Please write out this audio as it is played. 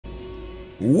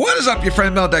What is up, your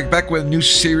friend Meldeck, back with a new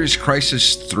series,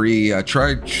 CRYSIS 3. I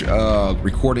tried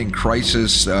recording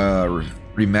CRYSIS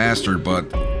Remastered, but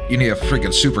you need a freaking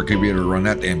supercomputer to run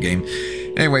that damn game.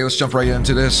 Anyway, let's jump right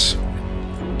into this.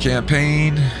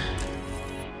 Campaign.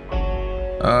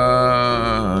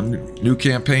 New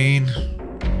campaign.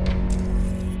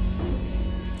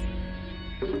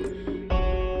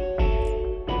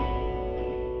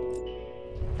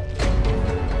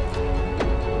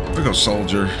 We go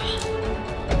soldier.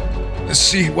 Let's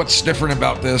see what's different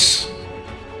about this.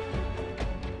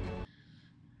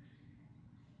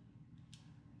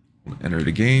 Enter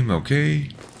the game, okay.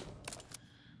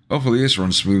 Hopefully this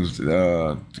runs smooth.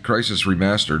 The CRYSIS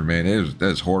Remastered, man, that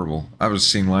is horrible. I was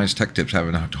seeing Lions Tech Tips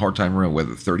having a hard time running with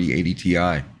a 3080 Ti.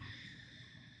 Yeah.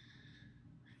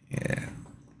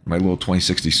 My little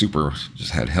 2060 Super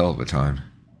just had hell of a time.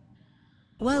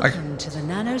 Welcome to the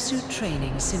nanosuit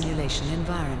training simulation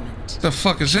environment. The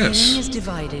fuck is this? Training is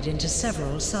divided into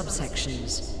several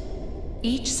subsections.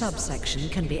 Each subsection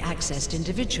can be accessed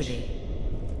individually.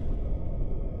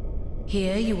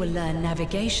 Here you will learn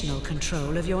navigational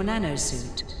control of your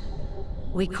nanosuit.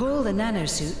 We call the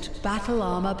nanosuit Battle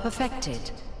Armor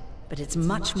Perfected, but it's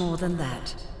much more than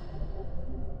that.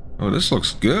 Oh, this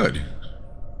looks good.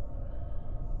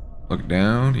 Look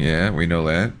down, yeah, we know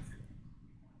that.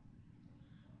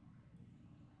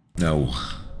 No.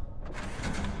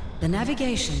 The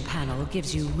navigation panel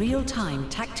gives you real-time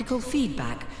tactical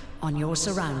feedback on your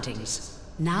surroundings.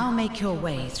 Now make your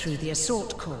way through the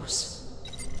assault course.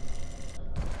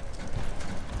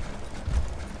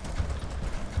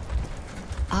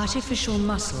 Artificial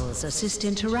muscles assist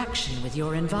interaction with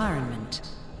your environment.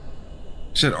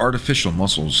 You said artificial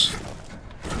muscles.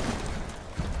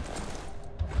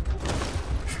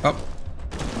 Up.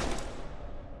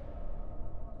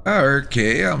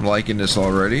 Okay, I'm liking this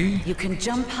already. You can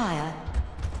jump higher.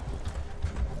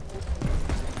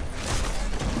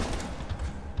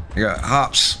 I got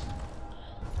hops.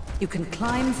 You can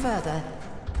climb further.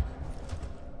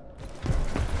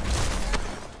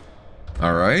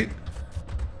 Alright.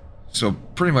 So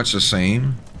pretty much the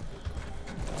same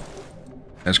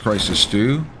as CRYSIS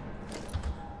 2.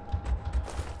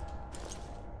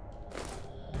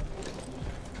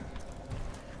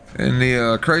 In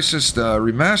the CRYSIS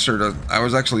Remastered, I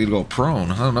was actually a little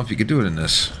prone. I don't know if you could do it in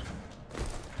this.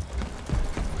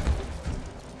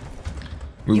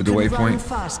 Move the waypoint. Run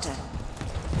faster.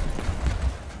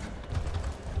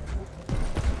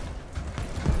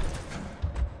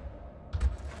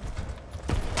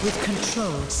 With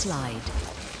controlled slide.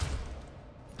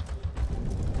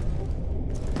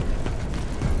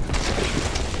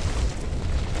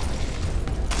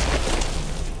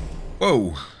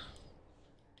 Whoa.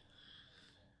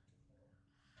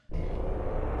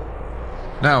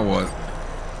 Now what?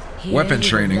 Here Weapon you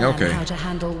training, will learn okay. how to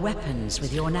handle weapons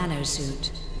with your nanosuit.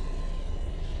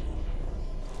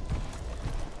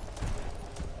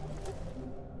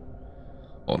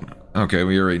 Well, okay,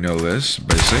 we already know this.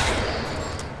 Basic.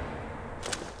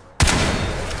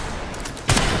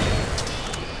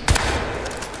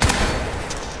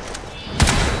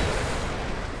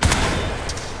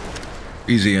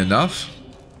 Easy enough.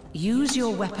 Use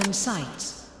your weapon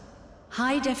sights.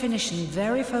 High-definition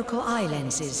varifocal eye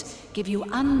lenses give you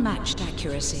unmatched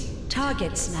accuracy.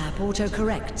 Target snap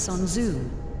autocorrects on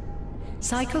zoom.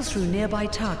 Cycle through nearby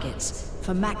targets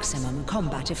for maximum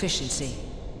combat efficiency.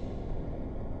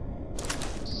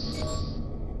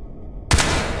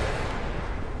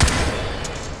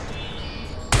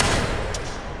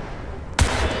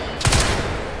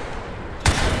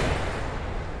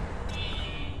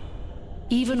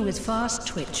 Even with fast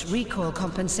twitch recoil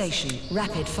compensation,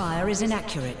 rapid fire is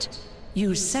inaccurate.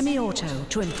 Use semi-auto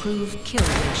to improve kill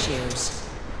ratios.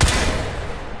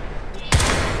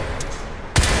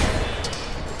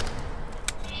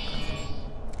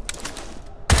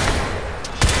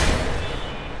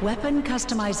 Weapon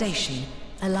customization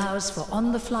allows for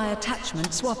on-the-fly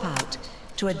attachment swap-out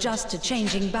to adjust to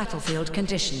changing battlefield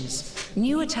conditions.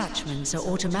 New attachments are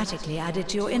automatically added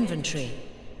to your inventory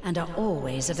and are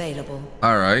always available.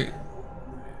 All right.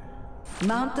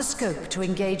 Mount the scope to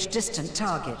engage distant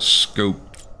targets.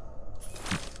 Scope.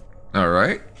 All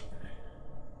right.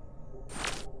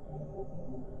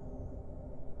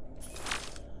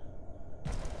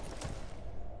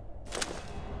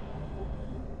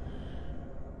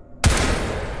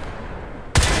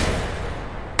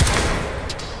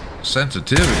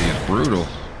 Sensitivity is brutal.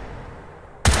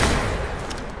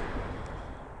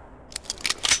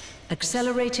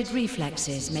 Accelerated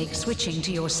reflexes make switching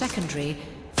to your secondary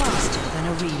faster than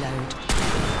a reload.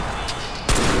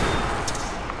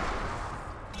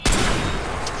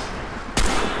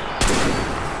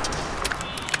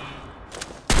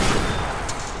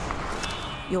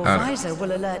 Your visor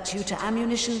will alert you to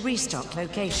ammunition restock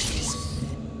locations.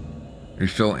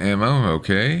 Refill ammo,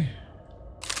 okay.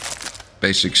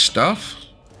 Basic stuff.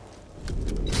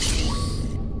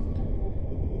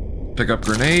 Pick up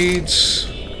grenades.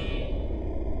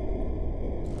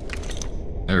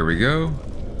 There we go.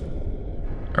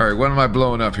 Alright, what am I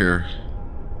blowing up here?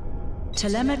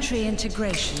 Telemetry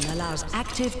integration allows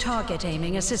active target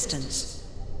aiming assistance.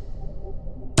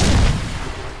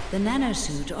 The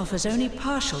nanosuit offers only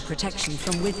partial protection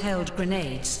from withheld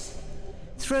grenades.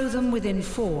 Throw them within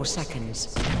 4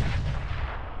 seconds.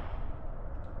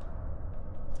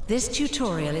 This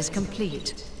tutorial is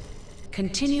complete.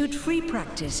 Continued free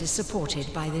practice is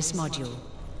supported by this module.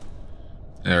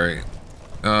 Alright.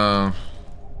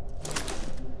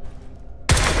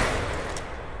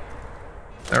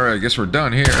 Alright, I guess we're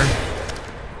done here.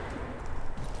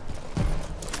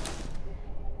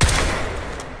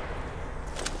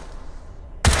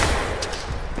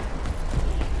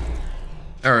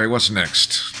 Alright, what's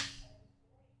next?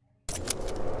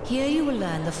 Here you will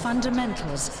learn the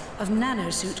fundamentals of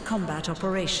nanosuit combat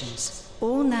operations.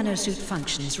 All nanosuit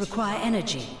functions require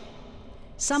energy.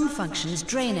 Some functions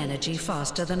drain energy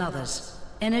faster than others.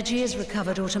 Energy is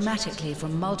recovered automatically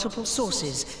from multiple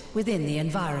sources within the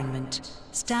environment.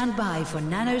 Stand by for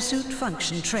nanosuit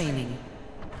function training.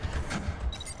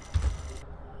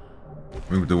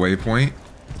 Move the waypoint.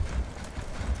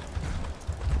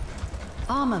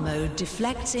 Armor mode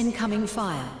deflects incoming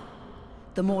fire.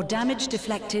 The more damage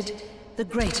deflected, the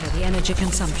greater the energy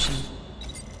consumption.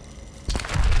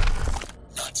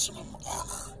 Maximum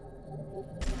armor.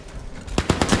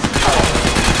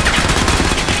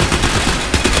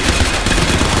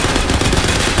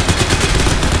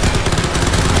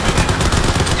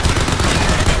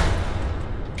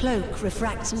 Cloak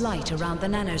refracts light around the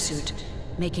nanosuit,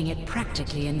 making it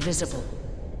practically invisible.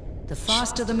 The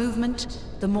faster the movement,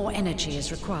 the more energy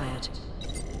is required.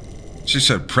 She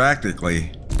said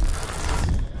practically.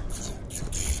 So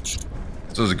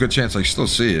there's a good chance I still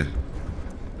see you.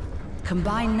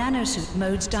 Combine nanosuit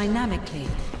modes dynamically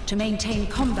to maintain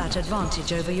combat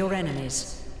advantage over your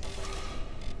enemies.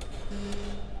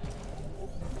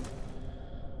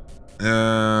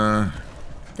 The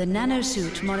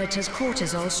nanosuit monitors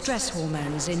cortisol stress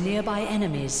hormones in nearby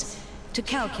enemies to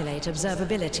calculate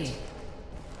observability.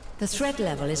 The threat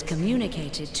level is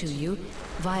communicated to you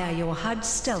via your HUD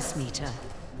stealth meter.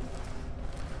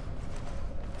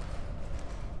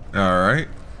 Alright.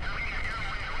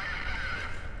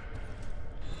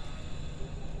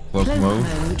 Cloak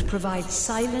mode provides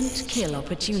silent kill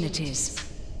opportunities.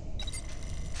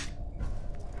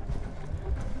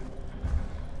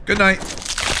 Good night.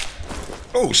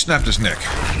 Oh, snapped his neck.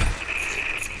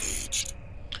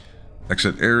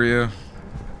 Exit area.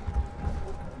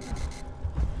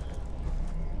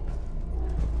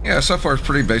 Yeah, so far it's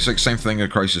pretty basic. Same thing at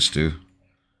CRYSIS 2.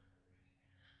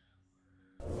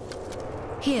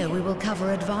 Here we will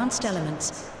cover advanced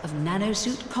elements of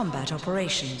nanosuit combat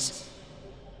operations.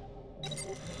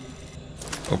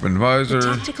 Open visor.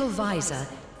 The tactical visor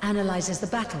analyzes the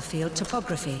battlefield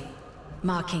topography,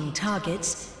 marking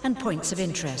targets and points of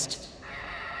interest.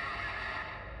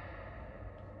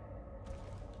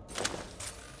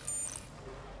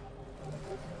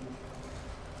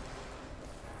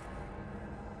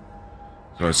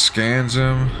 So it scans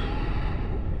him.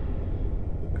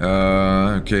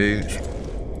 Okay.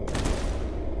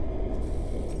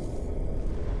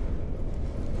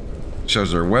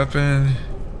 Shows their weapon.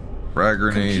 Frag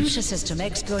grenades. Computer system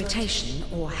exploitation,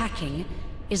 or hacking,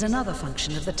 is another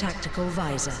function of the tactical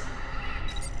visor.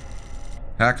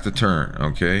 Hack the turn,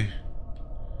 okay.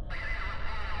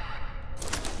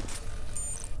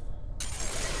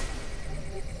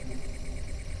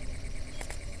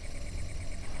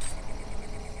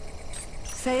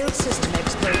 Failed system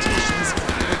exploitations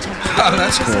will Oh,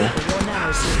 that's cool. disable your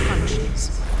nanosuit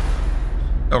functions.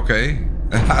 Okay,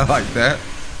 I like that.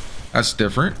 That's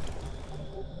different.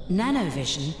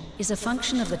 Nanovision is a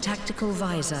function of the tactical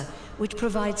visor which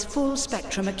provides full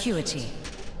spectrum acuity.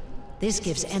 This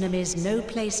gives enemies no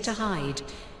place to hide,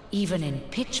 even in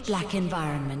pitch-black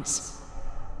environments.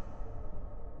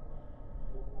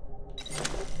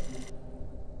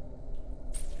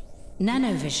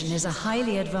 Nanovision is a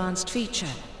highly advanced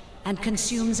feature and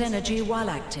consumes energy while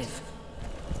active.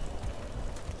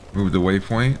 Move the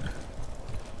waypoint.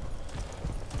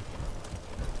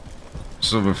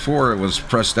 So before it was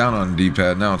press down on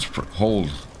D-pad, now it's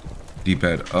hold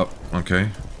D-pad up, okay.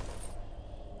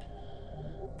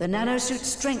 The nanosuit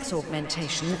strength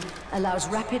augmentation allows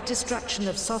rapid destruction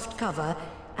of soft cover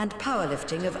and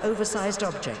powerlifting of oversized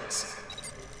objects.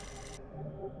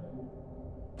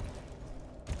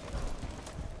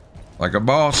 Like a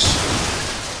boss.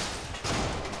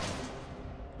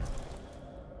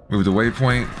 Move the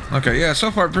waypoint. Okay, yeah,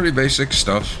 so far pretty basic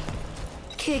stuff.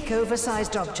 Kick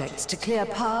oversized objects to clear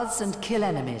paths and kill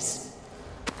enemies.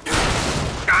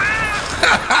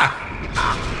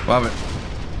 Love it.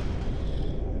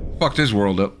 Fucked his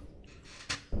world up.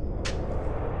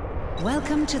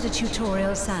 Welcome to the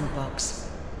tutorial sandbox.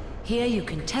 Here you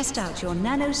can test out your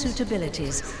nanosuit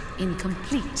abilities in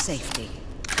complete safety.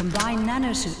 Combine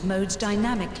nanosuit modes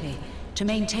dynamically to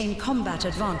maintain combat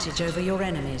advantage over your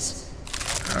enemies.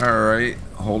 Alright,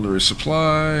 holder of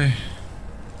supply.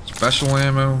 Special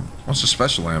ammo. What's the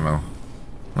special ammo?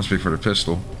 Must be for the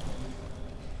pistol.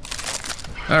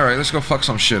 Alright, let's go fuck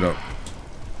some shit up.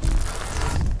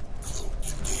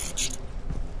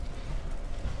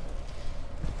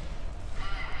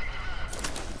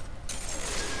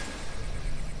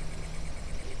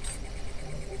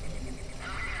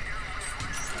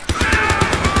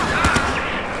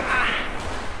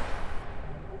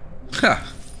 Ha!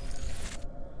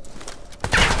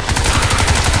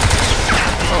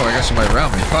 Oh, I got somebody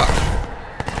around me. Fuck.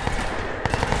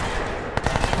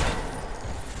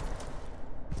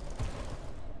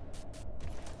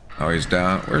 Oh, he's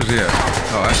down. Where's he at?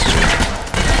 Oh, I see him.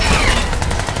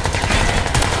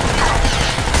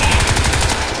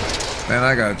 Man,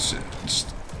 I got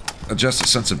adjust the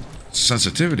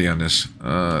sensitivity on this.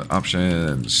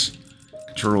 Options,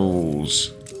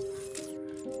 controls,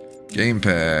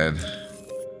 gamepad,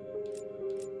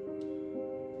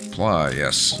 apply.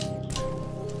 Yes.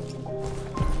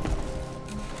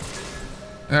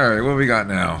 All right, what we got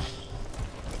now?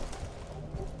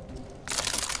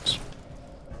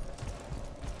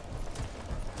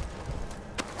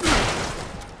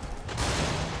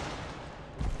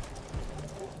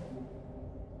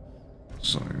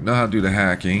 So, know how to do the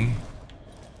hacking.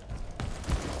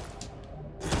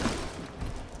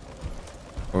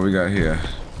 What we got here?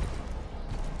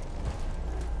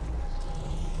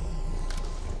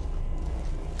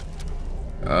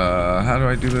 How do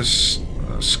I do this?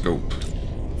 Scope.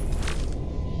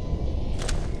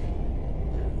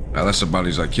 Ah, that's the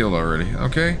bodies I killed already.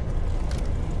 Okay.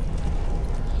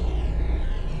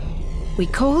 We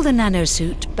call the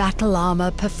nanosuit Battle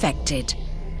Armor Perfected.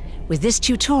 With this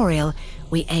tutorial,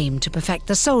 we aim to perfect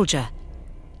the soldier.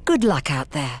 Good luck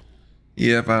out there.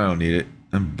 Yep, I don't need it.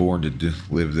 I'm born to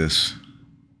live this.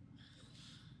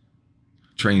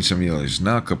 Training simulations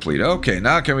now complete. Okay,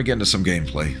 now can we get into some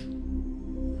gameplay?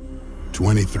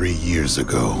 23 years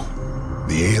ago,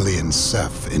 the Alien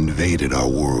Ceph invaded our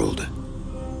world.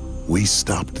 We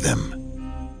stopped them.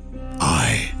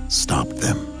 I stopped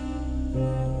them.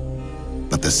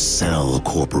 But the Cell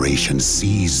Corporation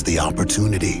seized the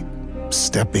opportunity,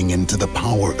 stepping into the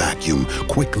power vacuum,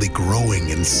 quickly growing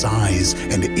in size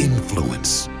and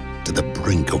influence to the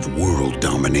brink of world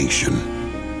domination.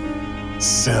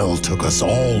 Cell took us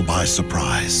all by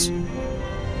surprise.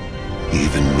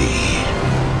 Even me.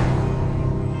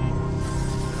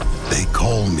 They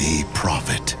call me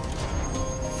Prophet.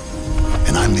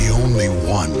 And I'm the only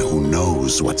one who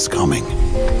knows what's coming.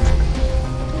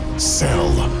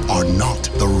 Cell are not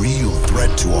the real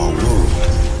threat to our world.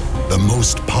 The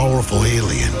most powerful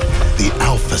alien, the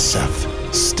Alpha Ceph,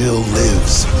 still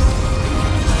lives.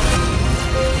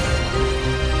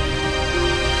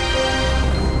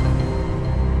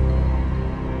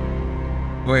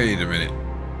 Wait a minute.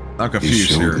 I'm confused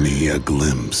He showed here. me a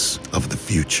glimpse of the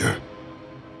future.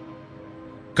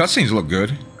 Cutscenes look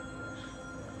good.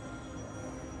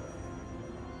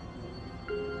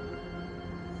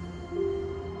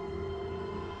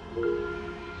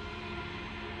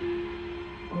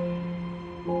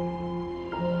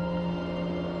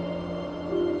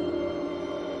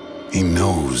 He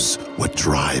knows what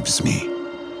drives me,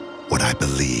 what I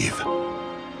believe.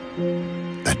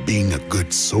 That being a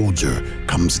good soldier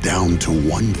comes down to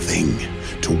one thing,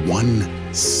 to one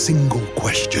single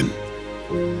question.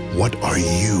 What are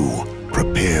you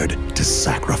prepared to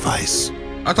sacrifice?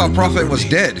 I thought Prophet was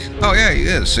dead. Oh yeah, he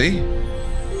is, see?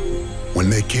 When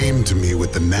they came to me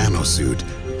with the nanosuit,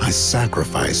 I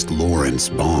sacrificed Lawrence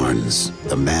Barnes,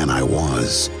 the man I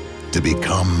was, to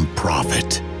become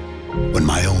Prophet. When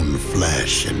my own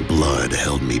flesh and blood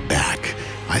held me back,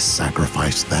 I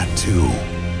sacrificed that too.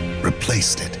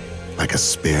 Replaced it like a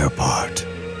spare part.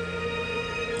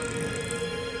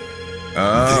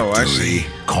 Oh, I Victory see.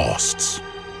 costs.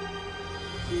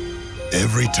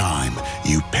 Every time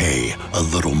you pay a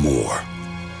little more.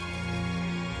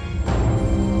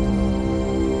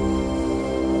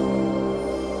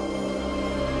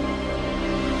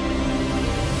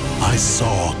 I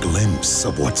saw a glimpse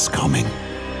of what's coming.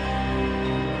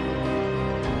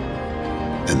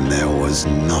 and there was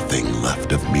nothing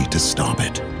left of me to stop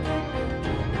it.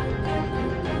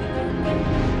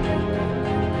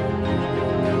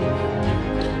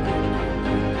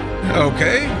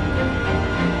 Okay.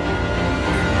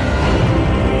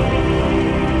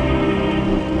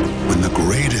 When the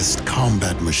greatest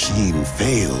combat machine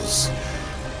fails,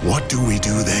 what do we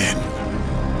do then?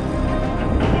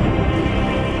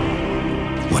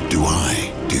 What do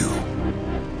I do?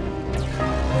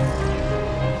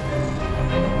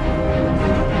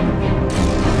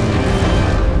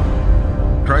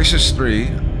 Crysis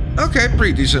 3. Okay,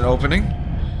 pretty decent opening.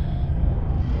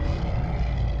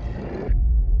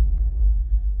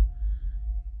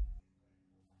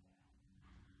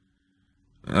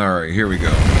 Alright, here we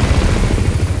go.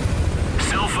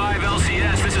 Cell 5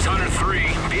 LCS, this is Hunter 3.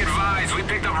 Be advised, we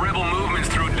picked up rebel movements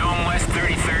through Dome West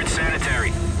 33rd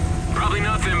Sanitary. Probably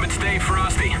nothing, but stay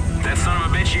frosty. That son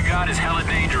of a bitch you got is hella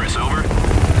dangerous, over.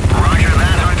 Roger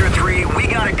that, Hunter 3. We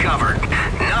got it covered.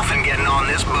 Nothing getting on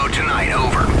this boat tonight,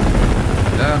 over.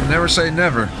 Never say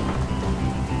never.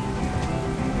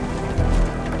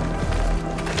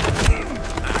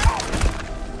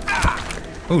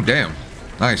 Oh, damn.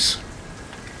 Nice.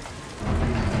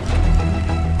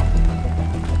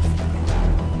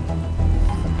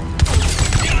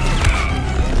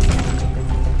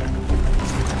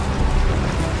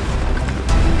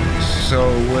 So,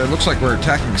 it looks like we're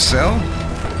attacking Cell.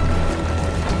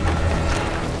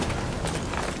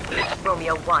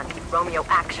 Romeo 1, Romeo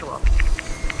Actual.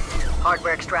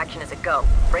 Hardware extraction is a go.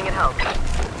 Bring it home.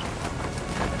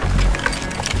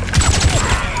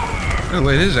 They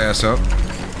lit his ass up.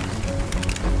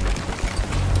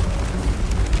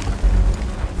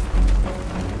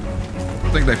 I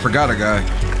think they forgot a guy.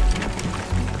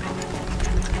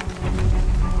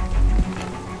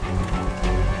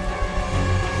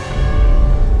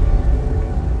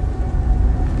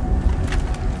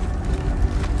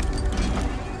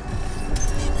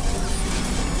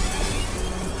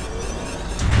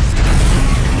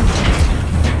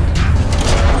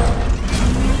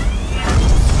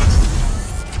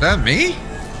 That me?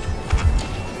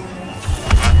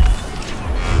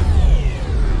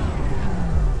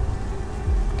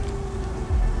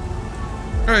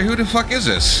 Alright, who the fuck is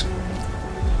this?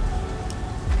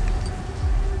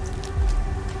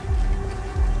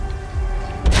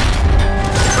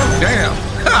 Oh, damn.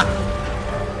 Ha!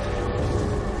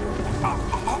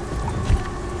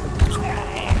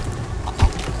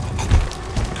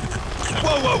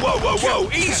 Whoa, whoa, whoa, whoa,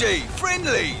 whoa! Easy!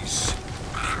 Friendlies!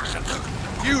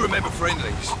 You remember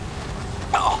friendlies?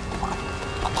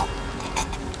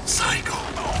 Psycho.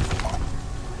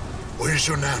 Where's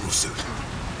your nanosuit?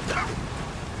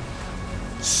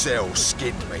 Cell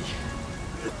skinned me.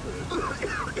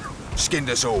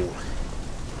 Skinned us all.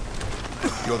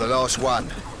 You're the last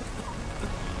one.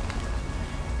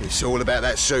 It's all about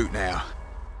that suit now.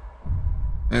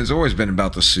 It's always been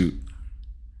about the suit.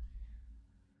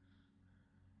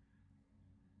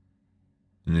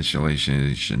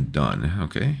 Initialization done.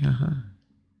 Okay.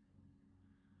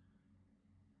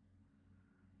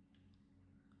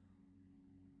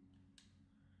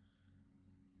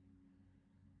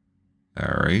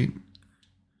 All right.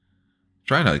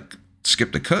 Trying to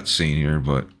skip the cutscene here,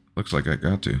 but looks like I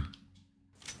got to.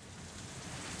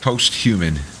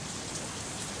 Post-human.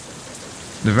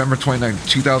 November 29th,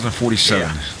 2047.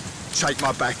 Here, take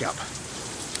my backup.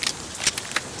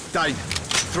 Dane,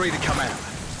 3 to come out.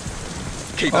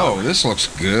 Keep Oh, up. this looks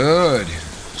good.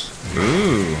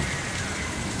 Ooh.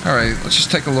 All right, let's just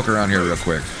take a look around here real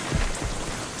quick.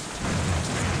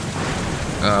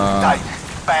 Dane,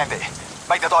 Bandit,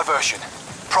 make the diversion.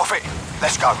 Prophet,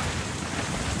 let's go.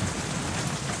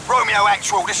 Romeo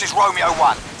Actual, this is Romeo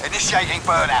 1. Initiating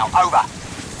burnout, over.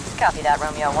 Copy that,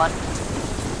 Romeo 1.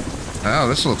 Oh,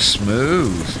 this looks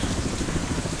smooth.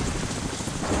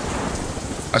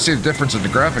 I see the difference in the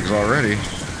graphics already.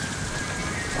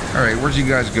 All right, where'd you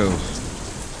guys go?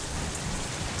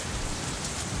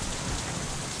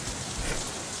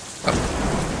 Up.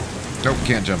 Nope,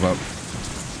 can't jump up.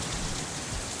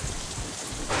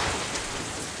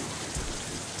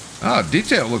 Ah,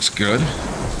 detail looks good.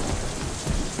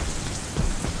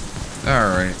 All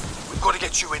right. We've got to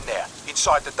get you in there,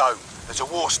 inside the dome. There's a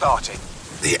war starting.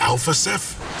 The Alpha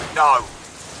Ceph? No.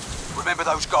 Remember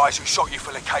those guys who shot you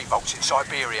full of K-bolts in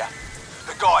Siberia?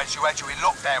 The guys who had you in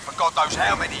lockdown for God knows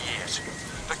how many years?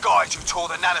 The guys who tore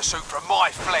the nanosuit from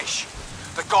my flesh?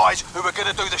 The guys who were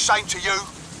gonna do the same to you?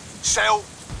 Cell?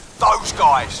 Those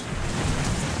guys.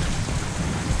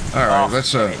 All right,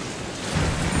 let's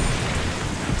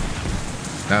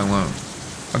down low.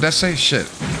 Oh, that say shit.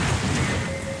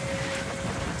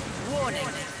 Warning.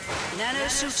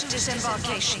 Nanosuit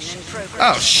disembarkation in progress.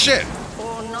 Oh shit!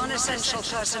 All non-essential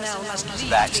personnel must leave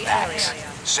That's the Axe. area.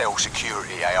 Cell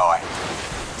security AI.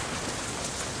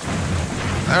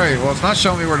 Alright, well it's not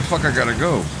showing me where the fuck I gotta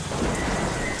go.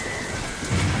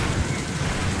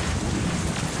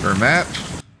 Is there a map?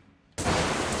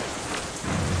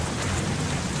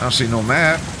 I don't see no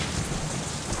map.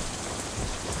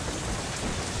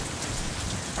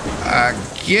 I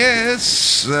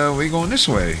guess we going this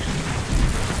way.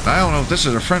 I don't know if this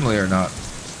is a friendly or not.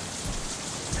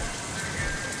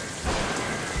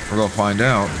 We're gonna find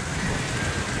out.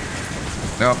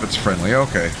 Nope, it's friendly.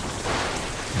 Okay.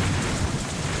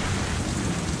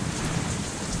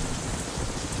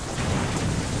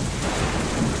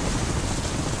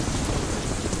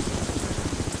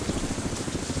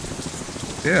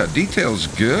 Yeah, detail's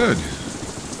good.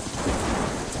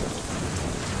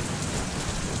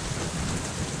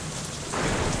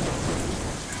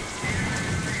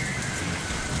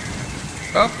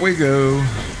 Up we go.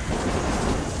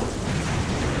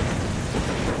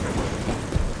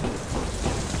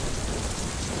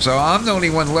 So I'm the only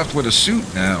one left with a suit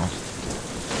now.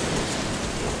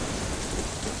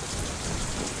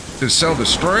 Did Cell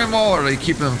destroy them all, or are they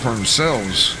keeping them for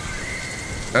themselves?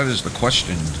 That is the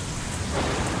question.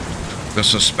 The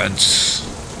suspense.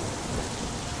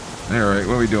 Alright,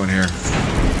 what are we doing here?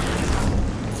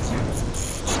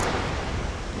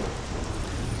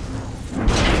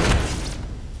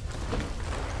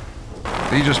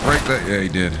 Did he just break that? Yeah, he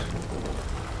did.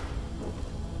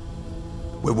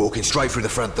 We're walking straight through the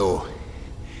front door.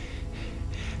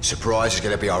 Surprise is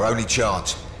gonna be our only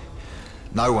chance.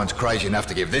 No one's crazy enough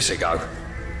to give this a go.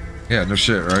 Yeah, no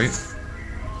shit, right?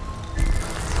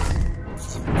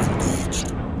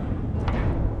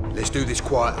 Let's do this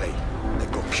quietly.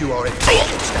 They've got QRF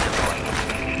on standby.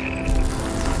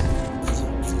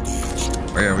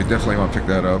 Oh, yeah, we definitely want to pick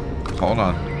that up. Hold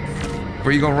on.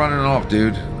 Where you go running off,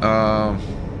 dude?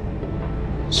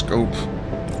 Scope.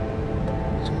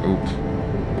 Scope.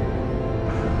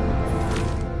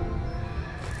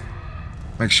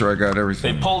 Make sure I got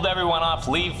everything. They pulled everyone off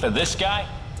leave for this guy?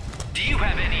 Do you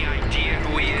have any idea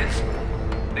who he is?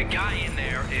 The guy in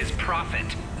there is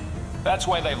Prophet. That's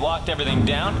why they've locked everything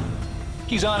down?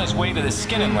 He's on his way to the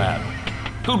skinning lab.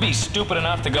 Who'd be stupid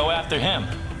enough to go after him?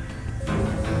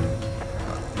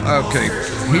 Okay,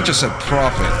 he just said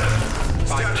Prophet.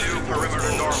 5-2,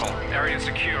 perimeter normal. Area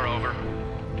secure, over.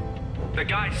 The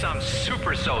guy's some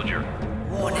super soldier.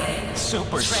 Warning.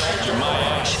 Super soldier, my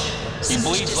ass. He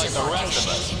bleeds like the rest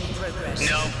of us.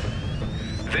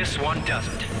 No, this one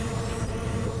doesn't.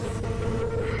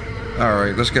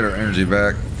 Alright, let's get our energy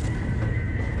back.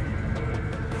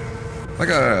 Look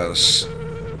at us.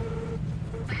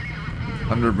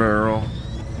 Under barrel.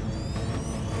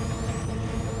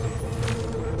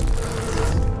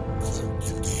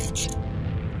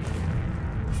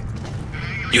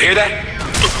 You hear that?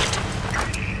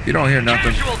 You don't hear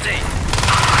nothing. Casualty.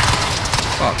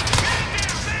 Fuck.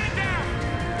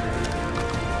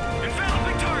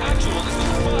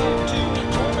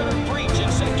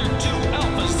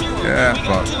 Yeah,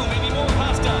 fuck.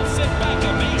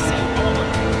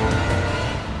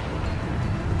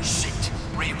 Shit.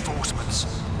 Reinforcements.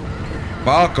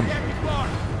 Welcome.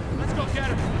 Let's go get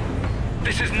him.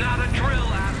 This is not a drill,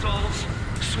 assholes.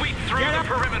 Sweep through the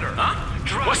perimeter. Huh?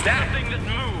 Drop What's that? Thing that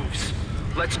moves.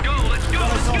 Let's go, let's go,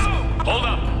 let's go! Hold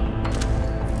up.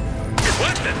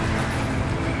 What the?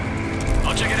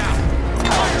 I'll check it out.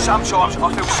 Sometimes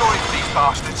I feel sorry for these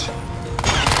bastards.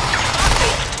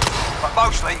 But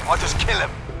mostly, I just kill them.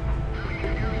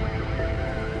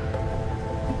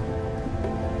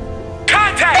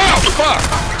 Contact! Oh, fuck!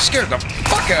 Scared the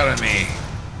fuck out of me.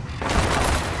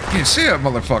 You can see that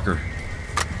motherfucker.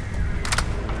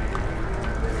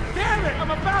 Damn it!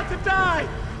 I'm about to die!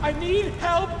 I need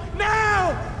help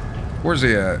now! Where's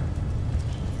he at?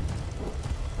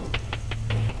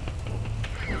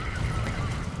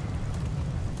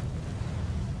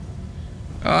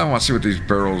 I want to see what these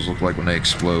barrels look like when they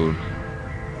explode.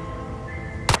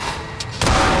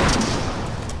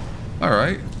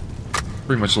 Alright.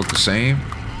 Pretty much look the same.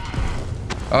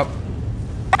 Up.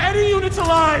 Any units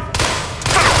alive!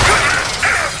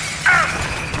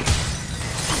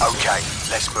 Okay,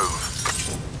 let's move.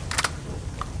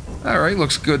 Alright,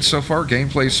 looks good so far.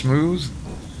 Gameplay smooth.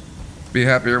 Be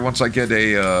happier once I get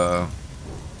a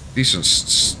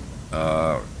decent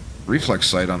reflex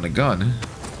sight on the gun.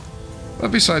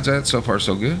 But besides that, so far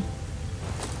so good.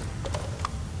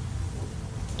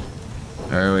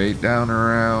 Alright, down and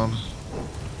around.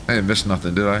 I didn't miss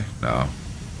nothing, did I? No.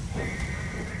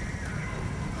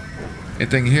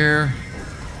 Anything here?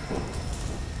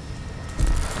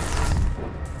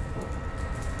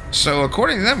 So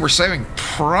according to them, we're saving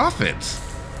profit.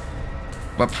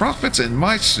 But profit's in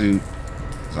my suit.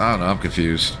 I don't know, I'm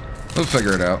confused. We'll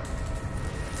figure it out.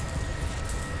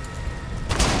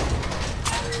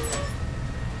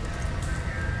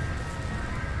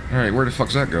 Alright, where the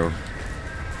fuck's that go?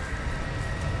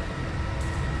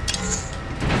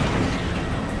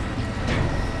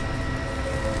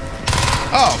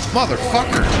 Oh,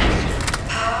 motherfucker!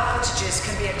 Power outages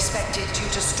can be expected due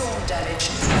to storm damage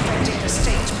affecting the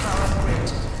state power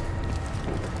grid.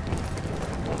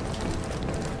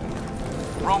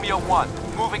 Romeo 1,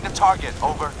 moving the target,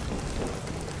 over.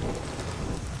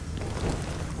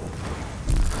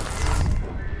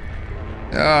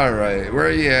 Alright, where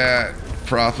are you at,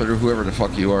 Prophet, or whoever the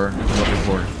fuck you are looking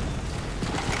for?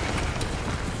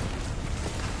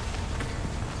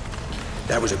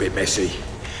 That was a bit messy.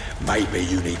 Maybe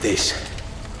you need this.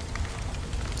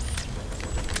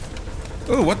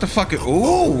 Ooh, what the fuck?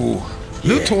 Ooh,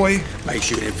 new toy.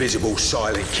 Makes you an invisible,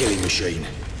 silent killing machine.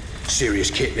 Serious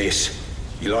kit, this.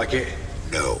 You like it?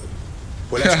 No.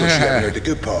 Well, that's what you haven't heard the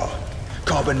good part.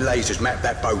 Carbon lasers map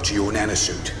that bow to your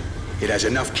nanosuit. It has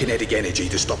enough kinetic energy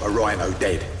to stop a rhino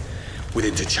dead. With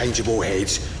interchangeable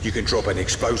heads, you can drop an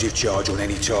explosive charge on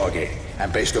any target.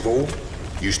 And best of all,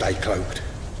 you stay cloaked.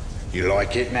 You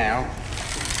like it now?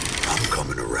 I'm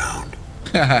coming around.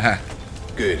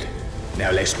 Good.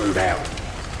 Now let's move out.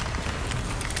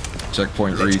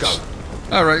 Checkpoint Let's reached. go.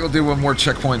 Alright, we'll do one more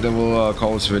checkpoint, then we'll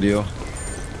call this video.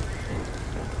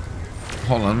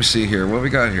 Hold on, let me see here. What we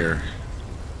got here?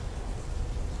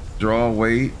 Draw,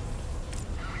 wait.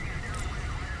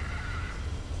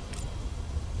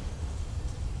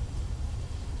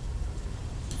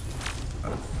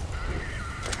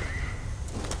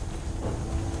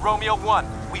 Romeo 1,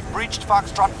 we've breached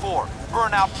Foxtrot 4.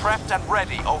 Burnout prepped and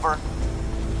ready, over.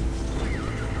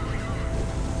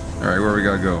 Alright, where we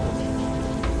gotta go?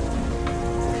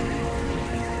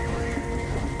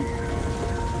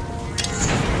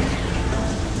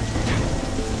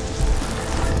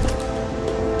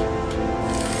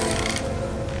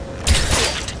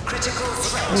 Critical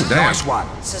threat. Oh, damn. Nice one.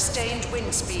 Sustained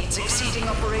wind speeds exceeding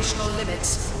operational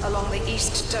limits along the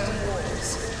east dome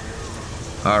walls.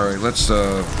 Alright, let's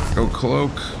go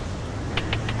cloak.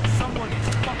 Someone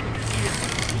fucking here.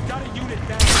 We got a unit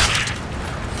down.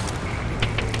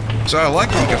 So I like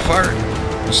it, you can fire it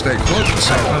and stay close at the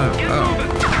same time. Oh.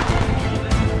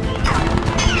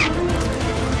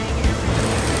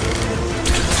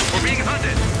 We're being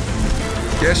hunted.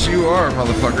 Yes, you are,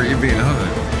 motherfucker. You're being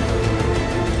hunted.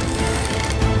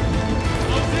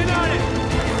 Close in on it.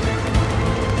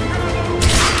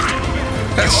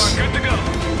 That's, Good to go.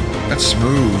 that's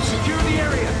smooth. Secure the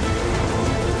area.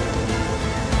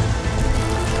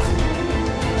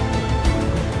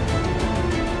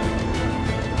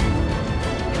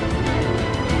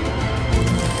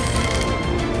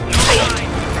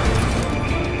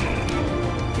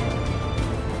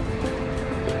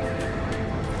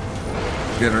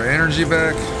 Get our energy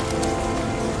back.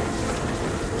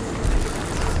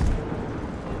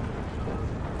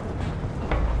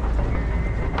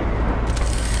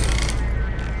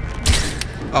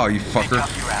 Oh, you fucker. Pick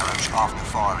up your arrows after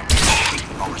firing.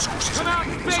 Our resources Come are out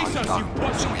and limited face inside us, the you dome,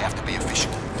 pussy. so we have to be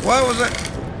efficient. What was it?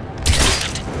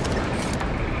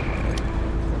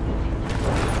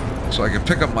 So I can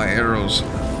pick up my arrows.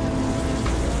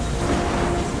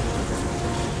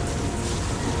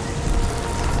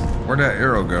 Where'd that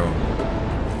arrow go?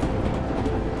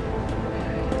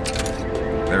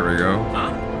 There we go.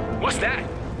 Huh? What's that?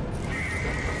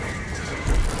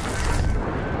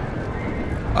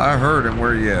 I heard him.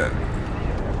 Where you at?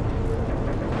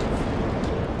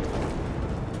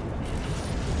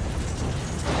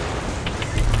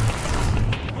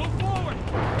 Move forward.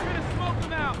 We're gonna smoke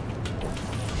them out.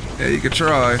 Yeah, you could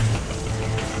try.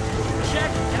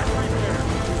 Check everywhere.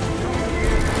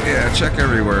 Yeah, check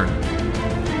everywhere.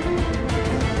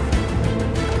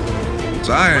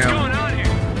 So I What's am. going on here?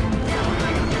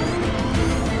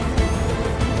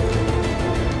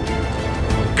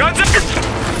 Guns up!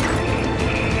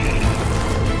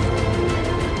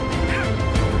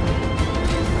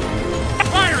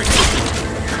 Firing!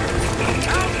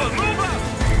 Alpha, move up!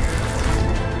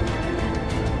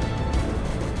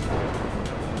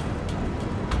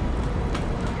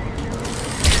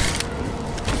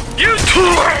 You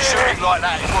Shooting like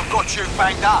that is what got you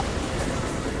banged up.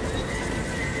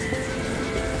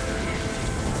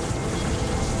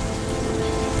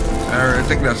 Alright, I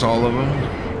think that's all of them.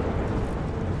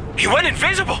 He went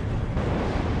invisible!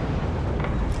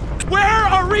 Where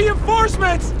are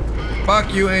reinforcements?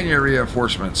 Fuck you and your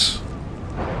reinforcements.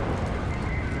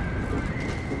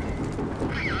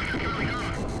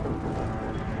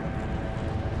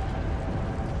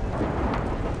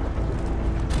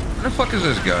 fuck is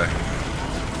this guy?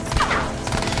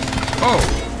 Oh.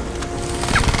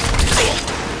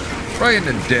 Right in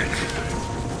the dick.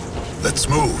 Let's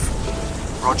move.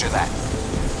 Roger that.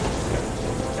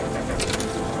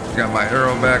 Got my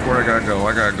arrow back. Where I gotta go?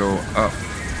 I gotta go up.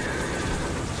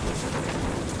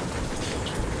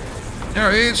 Yeah,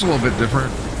 it's a little bit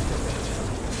different.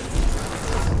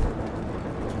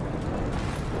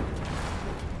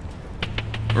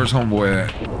 Where's homeboy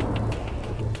at?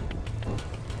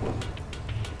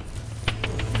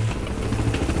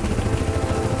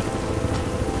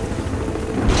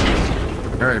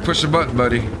 Alright, push the button,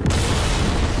 buddy.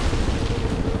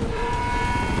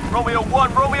 Romeo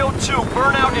 1, Romeo 2,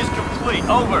 burnout is complete.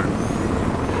 Over.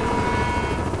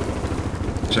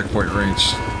 Checkpoint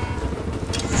range.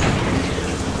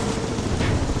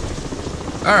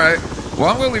 Alright, well,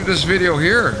 I'm gonna leave this video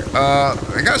here.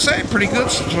 I gotta say, pretty good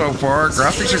so far.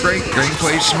 Graphics are great,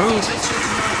 gameplay's smooth.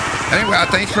 Anyway,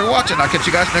 thanks for watching. I'll catch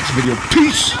you guys next video.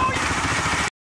 Peace!